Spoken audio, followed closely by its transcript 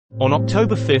On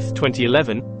October 5,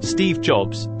 2011, Steve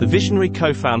Jobs, the visionary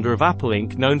co-founder of Apple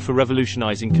Inc., known for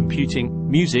revolutionizing computing,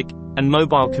 music, and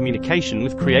mobile communication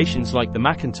with creations like the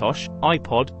Macintosh,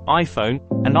 iPod, iPhone,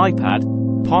 and iPad,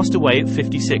 passed away at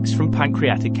 56 from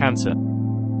pancreatic cancer.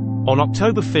 On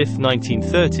October 5,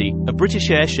 1930, a British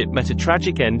airship met a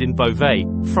tragic end in Beauvais,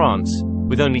 France,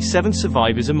 with only 7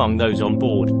 survivors among those on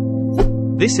board.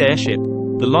 This airship,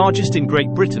 the largest in Great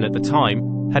Britain at the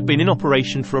time, had been in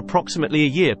operation for approximately a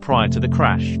year prior to the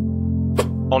crash.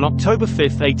 On October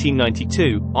 5,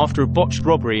 1892, after a botched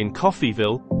robbery in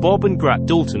Coffeyville, Bob and Grat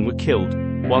Dalton were killed,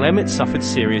 while Emmett suffered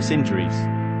serious injuries.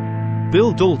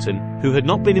 Bill Dalton, who had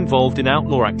not been involved in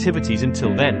outlaw activities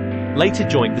until then, later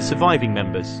joined the surviving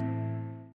members.